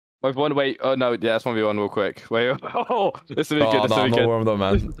Wait, one, wait. Oh no, yeah, that's 1v1 real quick. Wait, oh, this will be good. Oh, This no, will I'm be not good. warmed up,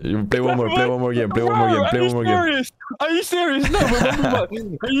 man. You play one more game. Play one more game. Play one more game. Are you serious? No, we're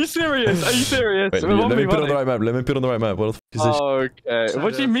 1v1. Are you serious? Are you serious? Wait, We're let me put it on 1v1. the right map. Let me put it on the right map. What the f is this? Okay.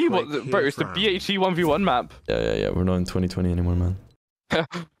 What do you mean? What, bro, it's the BHE 1v1 map. Yeah. We're not in 2020 anymore, man.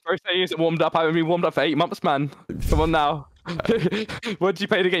 First day isn't warmed up. I haven't been warmed up for 8 months, man. Come on now. What, did you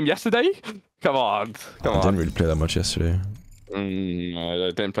play the game yesterday? Come on. Come on. I didn't really play that much yesterday. No,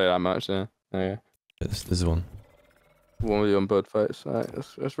 I didn't play that much, yeah. Okay. This is one. 1v1 buildfights. Alright,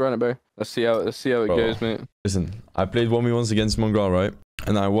 let's run it, bro. Let's see how it goes, mate. Listen, I played 1v1s against Mongrel, right?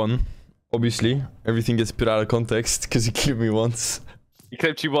 And I won. Obviously, everything gets put out of context because he killed me once. He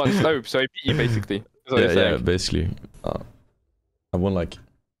clipped you once. Oh, so he beat you basically. Yeah, basically. I won like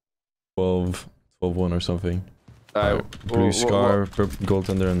 12-1 or something. Blue Scar, purple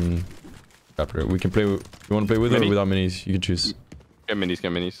goaltender, and Raptor. We can play. You want to play with or without minis? You can choose. Get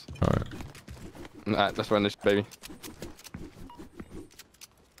minis. Alright. Alright, let's run this, baby.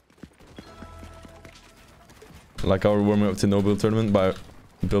 Like our warming up to no build tournament by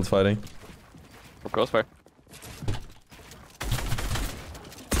build fighting. Of course, bro.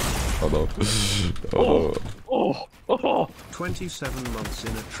 Oh no. Oh. 27 months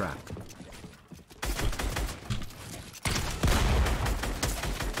in a trap.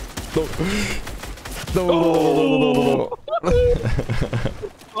 No.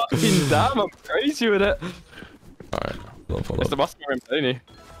 Fucking damn, I'm crazy with it. Alright, It's the muscular in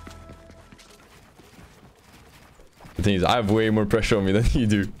The thing is, I have way more pressure on me than you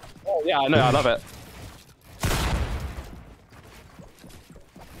do. Oh yeah, I know, I love it.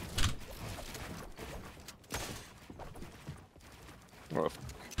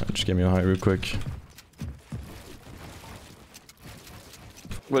 Just get me a high real quick.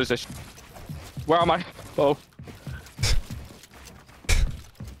 What is this? Where am I? Oh.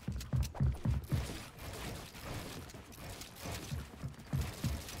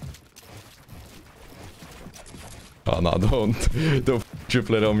 Oh no, don't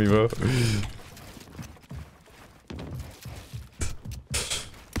triple it on me, bro.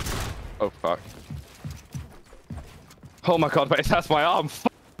 Oh fuck. Oh my god, wait, that's my arm.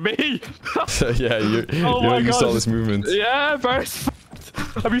 Fuck me. Yeah, you're used to all this movement. Yeah, bro.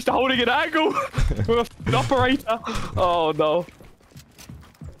 I'm used to holding an angle with an operator. Oh no.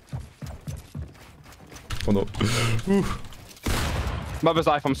 Oh no. Ooh. Mother's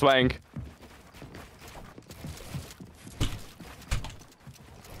life, I'm sweating.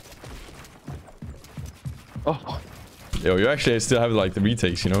 Oh. Yo, you actually still have like the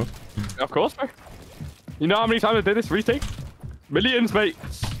retakes, you know? Of course, bro. You know how many times I did this retake? Millions, mate.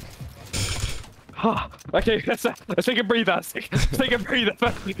 Okay, let's take a breather. Let's take a breather.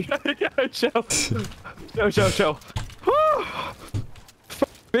 Chill. Chill.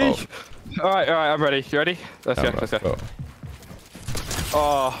 Me. All right, I'm ready. You ready? Let's go.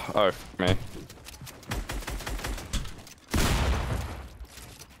 Oh, me.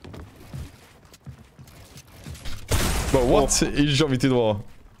 But what? You shot me to the wall.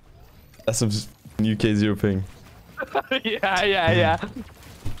 That's some UK 0 ping. Yeah.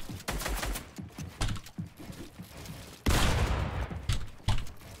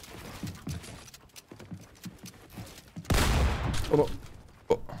 Oh no.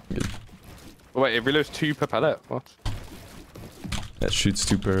 Oh, good. Wait, it reloads 2 per pellet. What? That shoots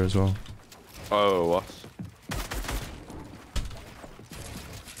 2 per as well. Oh, what?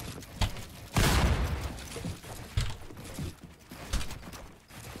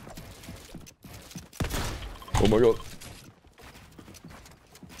 Oh my god.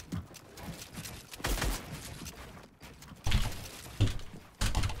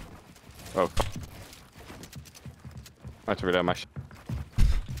 Oh, fuck. I have to reload my shit.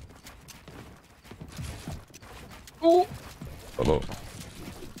 Oh! Hello.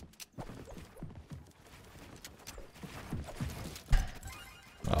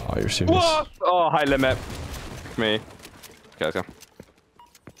 Oh, you're serious. What? Oh, high limit. Me. Okay, let's go.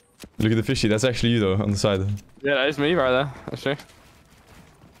 Look at the fishy. That's actually you though, on the side. Yeah, that is me right there. That's true.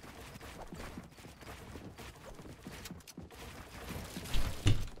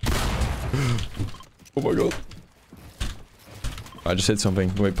 Oh my god. I just hit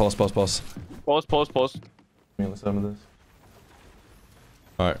something. Wait, pause. Pause. Let's have this.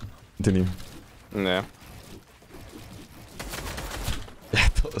 Alright, continue. Yeah. Yeah,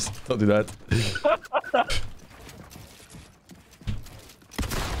 don't do that.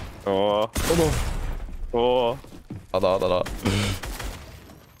 Oh no. Oh.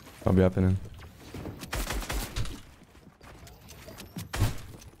 I'll be happening.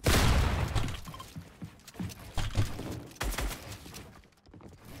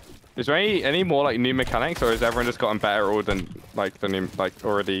 Is there any more like new mechanics, or has everyone just gotten better or than like the new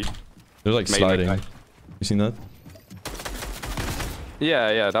already? There's like sliding. You seen that?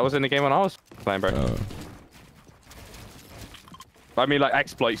 Yeah, that was in the game when I was playing, bro. I mean, like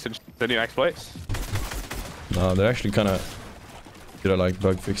exploits, the new exploits. No, they're actually kind of good at like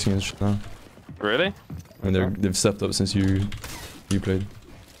bug fixing and shit now. Really? I mean, they've stepped up since you played.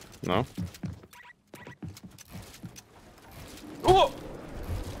 No. Oh!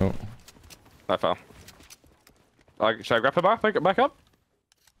 Oh. I fell. Should I grab her back up?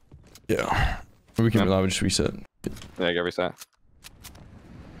 Yeah. We can just reset. Yeah, go reset.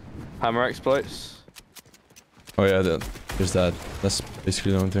 Hammer exploits. Oh yeah, there's that. That's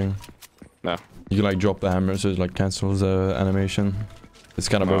basically the only thing. No. You can like drop the hammer so it like cancels the animation. It's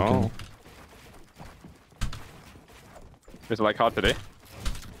kind of broken. Is it like hard to do?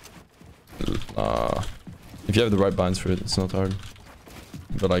 If you have the right binds for it, it's not hard.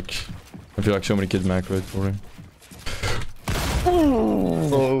 But like, I feel like so many kids macro it for it.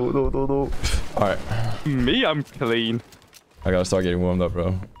 No. Alright. Me, I'm clean. I gotta start getting warmed up,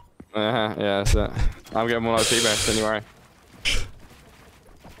 bro. Yeah, that's it. I'm getting more like T-Best anyway.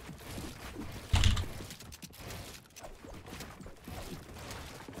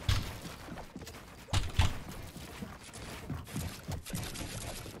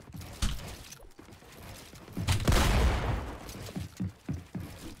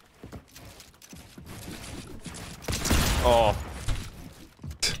 Oh.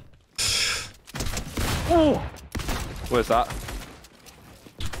 Oh. Where's that?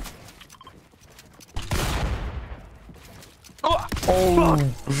 Oh.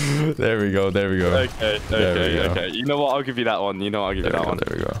 There we go. Okay. You know what? I'll give you that one. There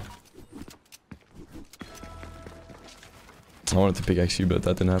we go. I wanted to pickaxe you, but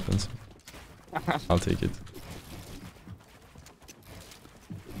that didn't happen. So I'll take it.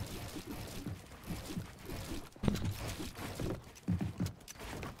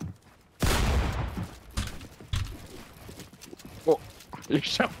 Oh, you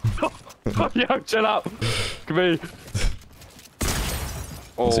shut up. Yo, chill out. Come here.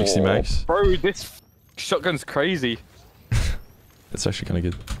 Oh, 60 max. Bro, this shotgun's crazy. It's actually kind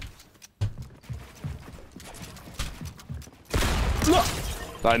of good.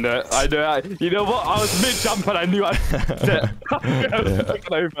 I know it. You know what? I was mid-jump and I knew I'd hit. I was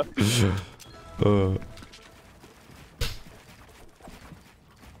looking over.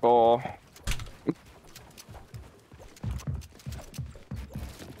 Oh.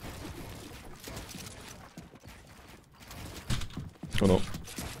 Oh no.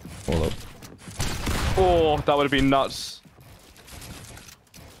 Hold up. Oh, that would have been nuts.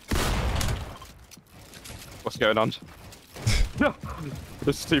 What's going on? No,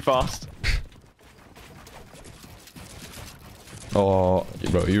 this is too fast. Oh,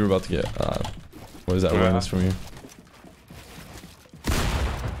 bro, you were about to get. What is that awareness from you?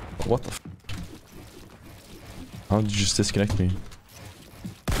 What the f? How did you just disconnect me?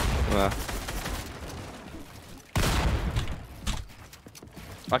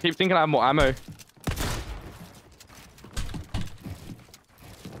 I keep thinking I have more ammo.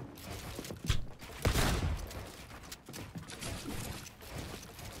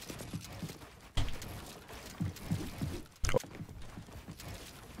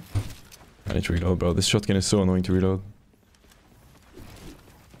 I need to reload, bro. This shotgun is so annoying to reload.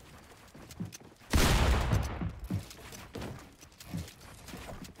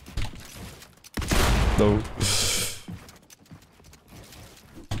 No.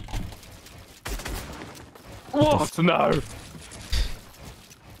 What? No.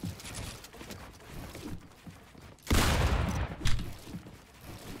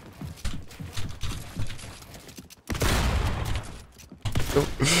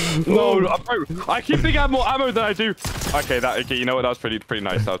 No, bro, I keep thinking I have more ammo than I do. Okay, okay, you know what? That was pretty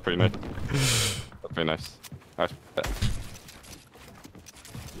nice. That was pretty nice. That's pretty nice. Nice.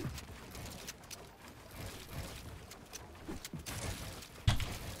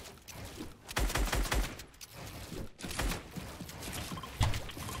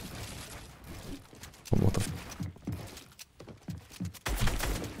 What the f?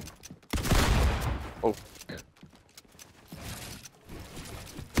 Oh.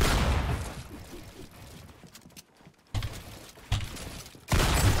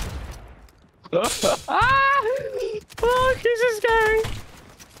 Fuck, this is scary.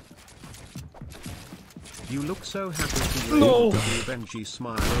 You look so happy to No. Benji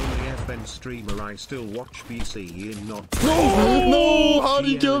smile. Only FN streamer I still watch BC in not. No! How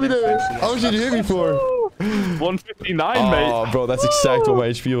did you kill me there? How did you hit me for? 159, mate. Oh, bro, that's exact what my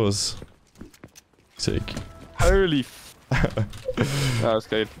HP was. Sick. Holy f. That was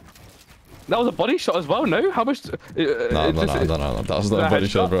good. That was a body shot as well, no? How much? No. That was not a body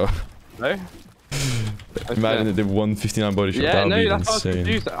shot, bro. No? Imagine it did 159 body shot. Yeah, that would no, be that's what I was insane.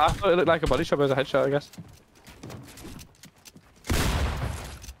 confused. I thought it looked like a body shot, but it was a headshot, I guess.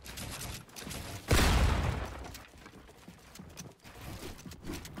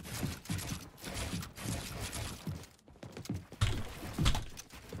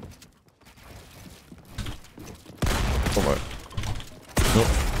 Oh my. Nope.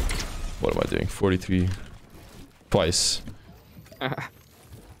 What am I doing? 43. Twice.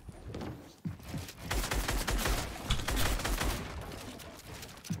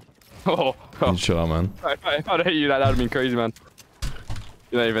 Oh. Shut up, man. If I'd hit you, that would have been crazy, man.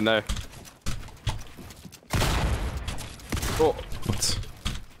 You don't even know. Oh. What?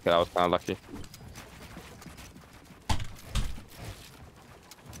 Yeah, I was kind of lucky.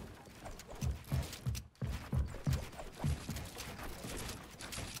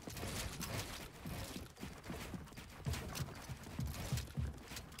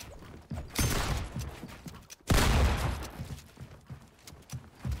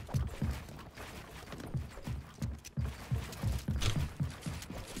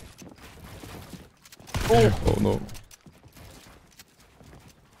 Oh no.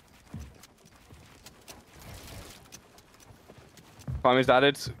 Time is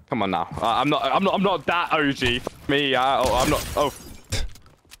added. Come on now. I'm not that OG. Fuck me. I'm not. Oh.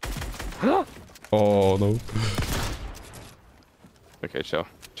 Oh no. Okay, chill.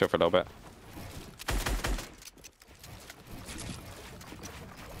 Chill for a little bit.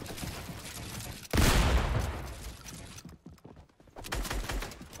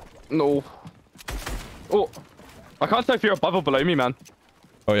 No. Oh. I can't tell if you're above or below me, man.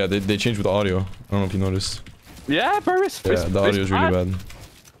 Oh yeah, they changed with the audio. I don't know if you noticed. Yeah, bro. Yeah, the audio is really bad.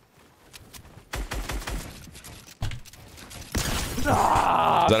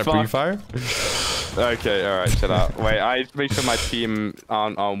 Ah, is that a pre-fire? Okay, alright, chill out. Wait, I make sure my team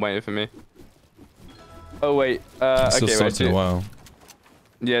aren't waiting for me. Oh wait, Still okay, starts in a while.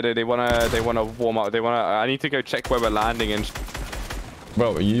 Yeah, they wanna warm up. I need to go check where we're landing and.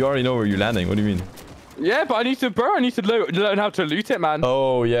 Bro, you already know where you're landing. What do you mean? Yeah, but I need to learn how to loot it, man.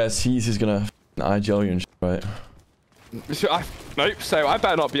 Oh yes, he's gonna IGL you and shit, right? Nope. So I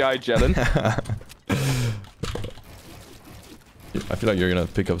better not be IGLing. I feel like you're gonna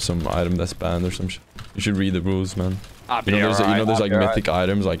pick up some item that's banned or some shit. You should read the rules, man. You know, there's like mythic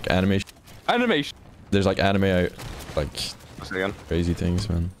items like animation. Animation. There's like anime like crazy things,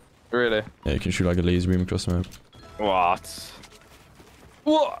 man. Really? Yeah, you can shoot like a laser beam across the map. What?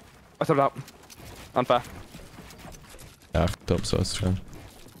 What? I thought out. Unfair. Yeah, I fucked up, so it's fine.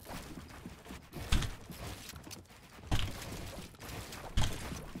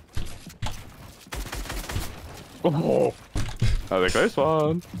 Oh, that was a close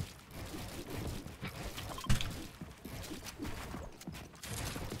one.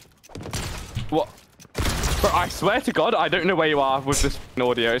 What? Bro, I swear to God, I don't know where you are with this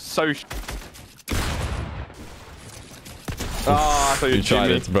audio. It's so. Ah, I thought you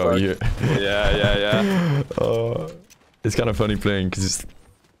tried it, bro. Yeah. It's kind of funny playing because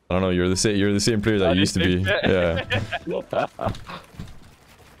I don't know. You're the same player that you used to be. Yeah.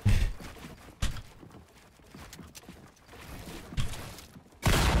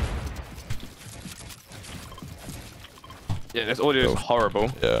 Yeah, this audio is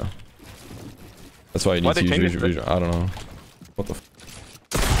horrible. Yeah. That's why you need to use vision. I don't know. What the f.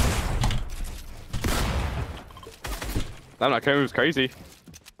 That cone was crazy. Can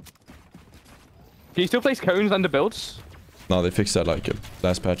you still place cones under builds? No, they fixed that like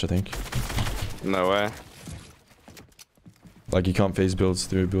last patch, I think. No way. Like you can't phase builds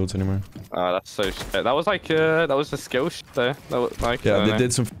through builds anymore. Oh, that's so shit. That was like that was the skill shit though. That was like yeah, they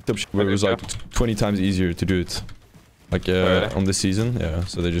did some f***ed up shit where it was like 20 times easier to do it. Like really? On this season, yeah.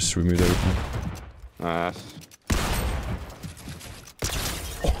 So they just removed everything.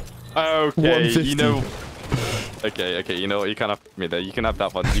 Okay, you know. Okay, you know what? You can have me there. You can have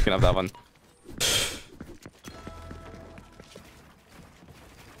that one. You can have that one.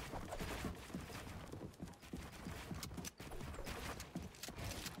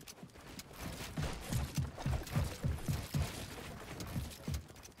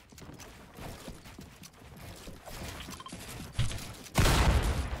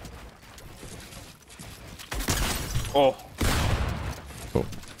 Oh. Oh.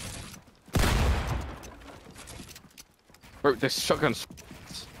 Bro, this shotgun's.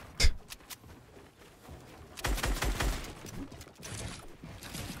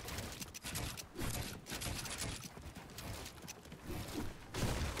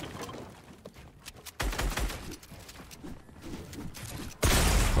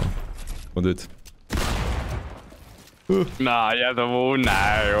 We'll do it. Nah, yeah, the wall.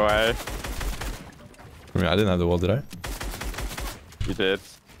 No way. I mean, I didn't have the wall, did I? You did.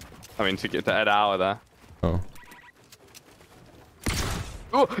 I mean, to get the head out of there. Oh.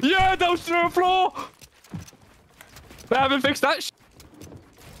 Oh, yeah, that was through the floor. They haven't fixed that.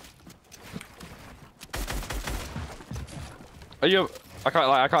 Are you? I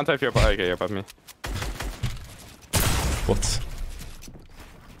can't tell if you're above. Okay, you're above me. What?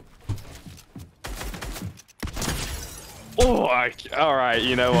 Oh, all right.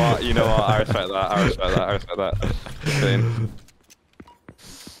 You know what? You know what? I respect that. I respect that. I respect that. Clean.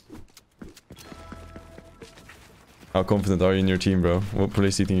 How confident are you in your team, bro? What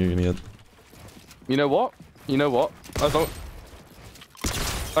place do you think you're gonna get? You know what? You know what? I don't.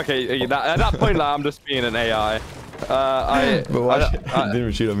 Okay, at that point, like, I'm just being an AI. But why? You didn't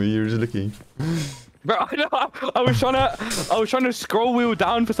even shoot at me. You were just looking. Bro, I know. I was trying to scroll wheel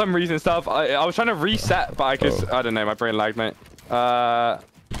down for some reason and stuff. I was trying to reset, but I don't know. My brain lagged, mate. I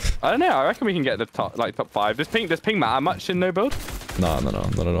don't know. I reckon we can get the top 5. Does ping matter much in no build? No,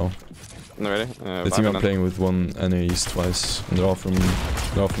 not at all. No, really? The team I'm playing with won NAs twice, and they're all from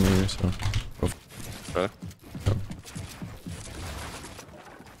here, so. Really? Yeah.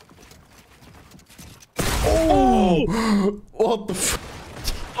 Oh! What the f?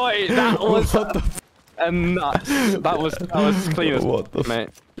 Wait, that was What the f? nuts. That was clean as what the mate.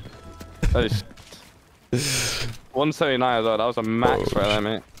 179 as well. That was a max right there,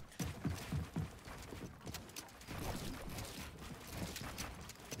 mate.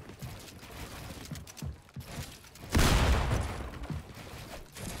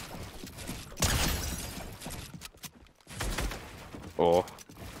 Oh.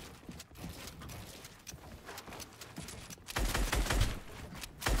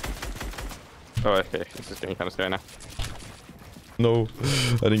 Oh, okay. This is getting kind of scary now. No,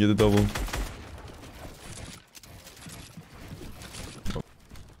 I didn't get the double.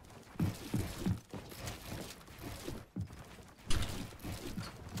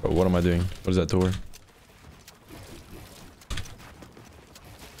 Oh, what am I doing? What is that door?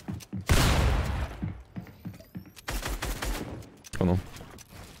 Come on.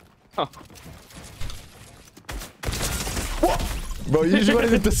 Huh. What? Bro, you just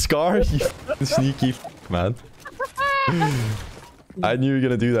wanted the scar? You sneaky man. I knew you were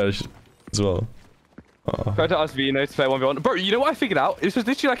gonna do that as well. Tried to ask Vino to play 1v1. Bro, you know what I figured out? This was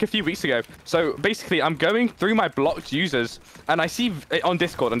literally like a few weeks ago. So basically, I'm going through my blocked users and I see on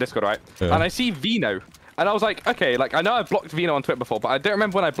Discord, right? Yeah. And I see Vino. And I was like, okay, like I know I blocked Vino on Twitter before, but I don't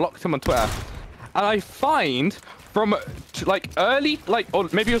remember when I blocked him on Twitter. And I find from like early, like, or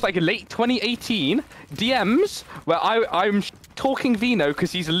maybe it was like late 2018 DMs where I'm talking Vino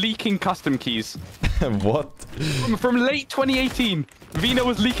because he's leaking custom keys. What? From late 2018, Vino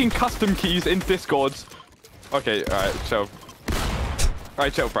was leaking custom keys in Discords. Okay, alright, chill.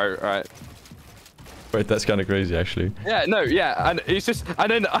 Alright, chill, bro. Alright. Wait, that's kind of crazy, actually. Yeah, no, yeah, and it's just,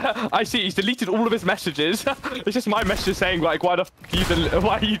 and then I see he's deleted all of his messages. It's just my message saying like, why are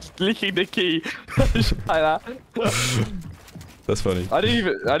you leaking the key? Like that. That's funny. I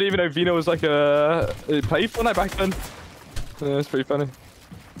didn't even know Vino was like played Fortnite back then. Yeah, it's pretty funny.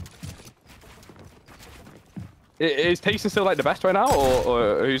 Is Tayson still like the best right now,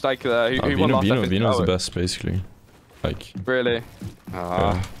 or who's like who won last? Vino's the best, basically. Like. Really?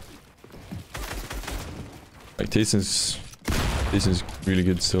 Yeah. Like Tayson's really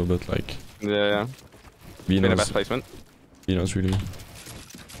good still, but like. Yeah. Vino's the best placement. Vino's really.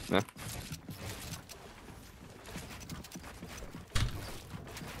 Yeah.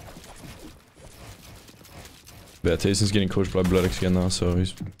 Yeah, Tayson's getting coached by Bloodix again now, so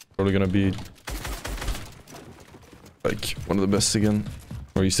he's probably gonna be like one of the best again.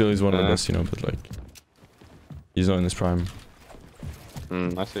 Or he still is one of the best, you know, but like he's not in his prime.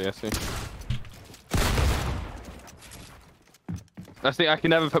 I see. I can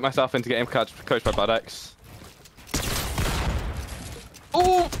never put myself into getting coached by Bloodix.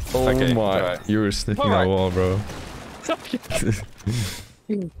 Oh okay, my! Right. You were sticking that wall, bro.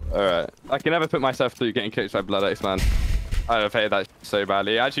 Alright, I can never put myself through getting coached by Bloodix, man. I have hated that so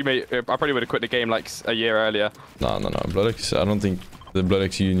badly. Actually, mate, I probably would have quit the game like a year earlier. No. Bloodix, I don't think the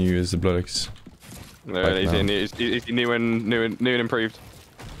Bloodix you knew is the Bloodix. No, really, is he new and improved?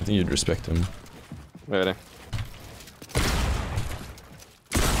 I think you'd respect him. Really?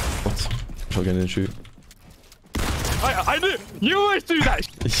 What? Shotgun didn't shoot. I knew! You always do that!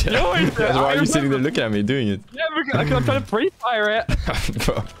 Yeah. You always do that! Why are you sitting there looking at me doing it? Yeah, because I'm trying to pre-fire it!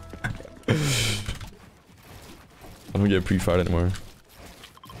 Bro. I don't get pre-fired anymore.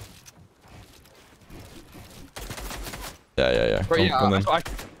 Yeah. Bro, come then.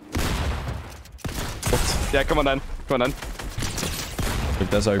 Yeah, come on then. Come on then. Look,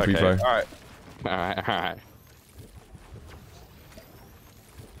 that's how you pre-fire. Alright. Alright.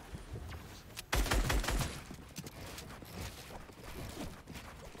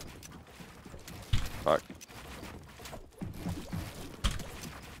 Fuck.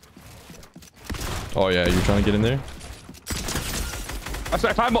 Oh yeah, you're trying to get in there? I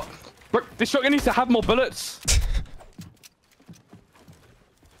swear, if I had more... Bro, this shotgun needs to have more bullets.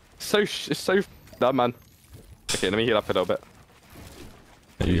 It's so dumb, man. Okay, let me heal up a little bit.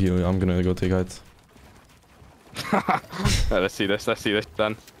 Yeah, you heal. I'm gonna go take height. Right, let's see this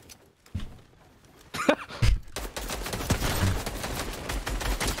then.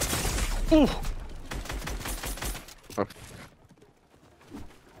 Ooh. Oh.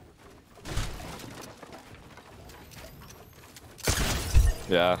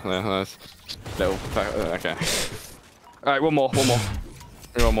 Yeah, nice. Little. Okay. All right, one more.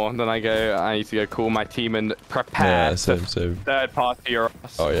 Then I need to go call my team and prepare. Yeah, same. Third party or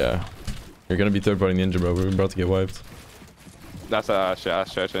us. Oh yeah. You're gonna be third party ninja, bro. We're about to get wiped. That's shit,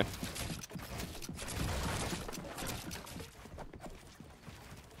 actually.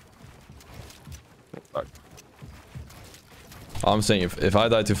 Fuck. I'm saying if I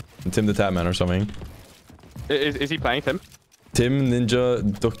die to Tim the Tatman or something. Is he playing Tim? Tim, Ninja,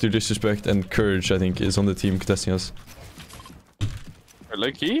 Dr. Disrespect, and Courage, I think, is on the team contesting us.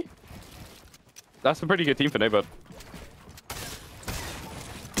 Low key? That's a pretty good team for neighbor.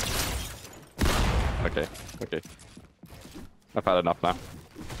 Okay. I've had enough now.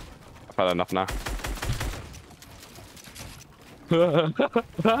 I've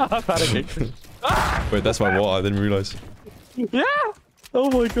had a kick. Wait, that's my wall. I didn't realize. Yeah! Oh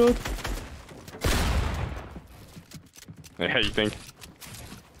my god. Yeah, you think?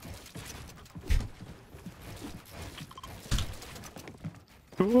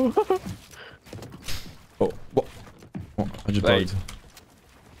 Oh, what? Oh, I just bugged.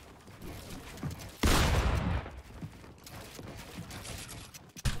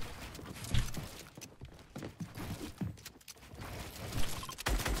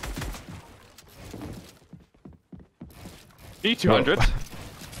 E200.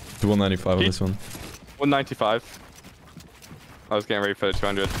 To 195 on this one. 195. I was getting ready for the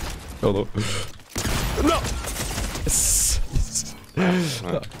 200. Oh no. No!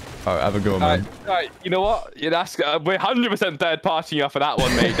 Alright, have a go, man. Alright, you know what? We're 100% third partying off of that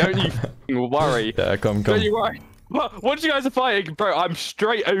one, mate. Don't you worry. Yeah, come. Don't you worry. What you guys are fighting, bro? I'm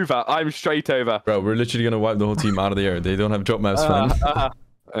straight over. Bro, we're literally gonna wipe the whole team out of the air. They don't have drop maps, man.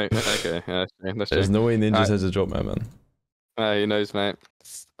 Okay, yeah, that's true. There's no way Ninjas has a drop map, man. Who knows, mate.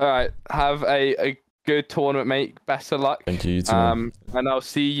 Alright, have a good tournament, mate. Best of luck. Thank you, you too, man. And I'll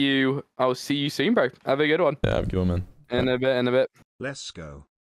see you soon, bro. Have a good one. Yeah, have a good one, man. In a bit. Let's go.